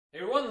Hey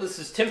everyone, this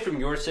is Tim from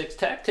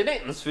YourSixTech. Today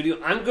in this video,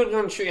 I'm going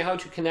to show you how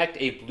to connect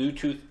a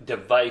Bluetooth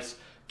device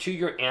to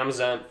your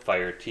Amazon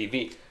Fire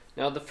TV.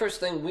 Now, the first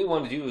thing we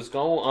want to do is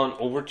go on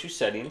over to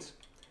Settings,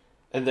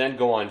 and then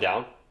go on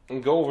down,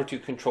 and go over to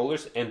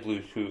Controllers and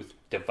Bluetooth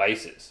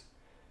Devices.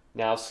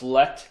 Now,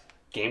 select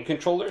Game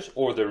Controllers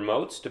or the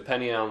remotes,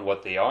 depending on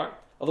what they are.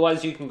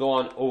 Otherwise, you can go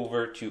on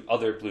over to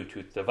Other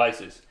Bluetooth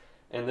Devices.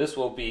 And this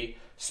will be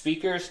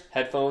speakers,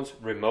 headphones,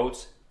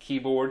 remotes,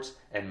 keyboards,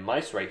 and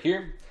mice right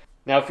here.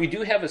 Now, if you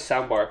do have a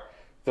soundbar,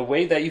 the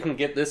way that you can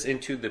get this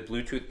into the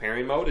Bluetooth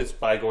pairing mode is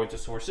by going to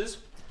Sources.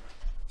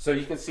 So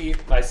you can see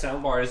my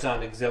soundbar is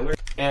on auxiliary.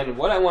 And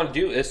what I want to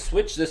do is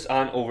switch this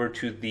on over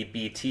to the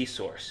BT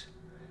source.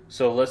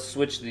 So let's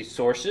switch the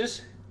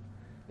sources.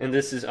 And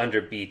this is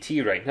under BT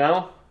right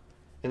now.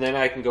 And then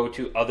I can go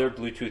to Other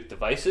Bluetooth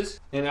Devices.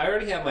 And I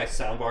already have my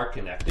soundbar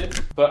connected.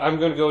 But I'm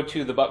going to go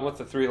to the button with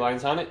the 3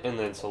 lines on it and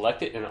then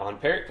select it and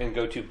on-pair it and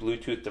go to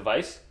Bluetooth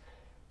Device.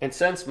 And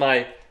since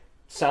my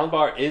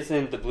soundbar is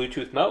in the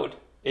Bluetooth mode,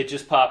 it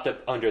just popped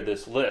up under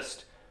this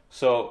list.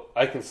 So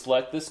I can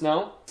select this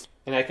now,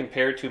 and I can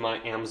pair it to my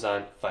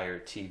Amazon Fire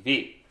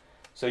TV.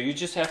 So you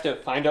just have to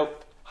find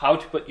out how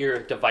to put your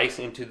device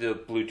into the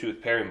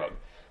Bluetooth pairing mode.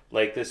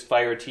 Like this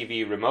Fire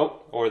TV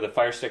remote or the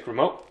Fire Stick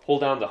remote,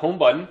 hold down the home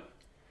button,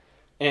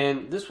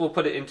 and this will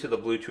put it into the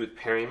Bluetooth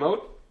pairing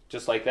mode.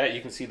 Just like that,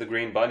 you can see the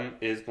green button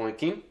is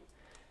blinking.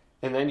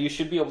 And then you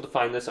should be able to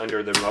find this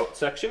under the remote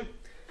section.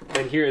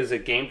 And here is a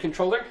game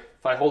controller.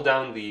 If I hold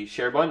down the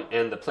share button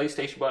and the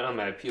PlayStation button on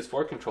my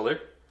PS4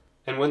 controller,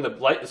 and when the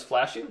light is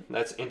flashing,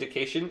 that's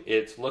indication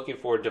it's looking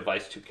for a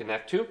device to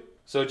connect to.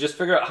 So just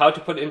figure out how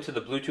to put it into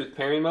the Bluetooth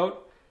pairing mode,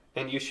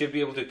 and you should be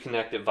able to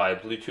connect it via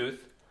Bluetooth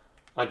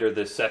under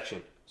this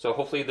section. So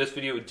hopefully this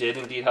video did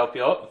indeed help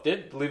you out. If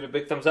it did, leave a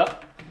big thumbs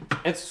up,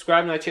 and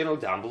subscribe to my channel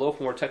down below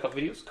for more tech up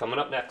videos coming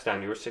up next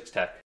on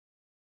YourSixTech.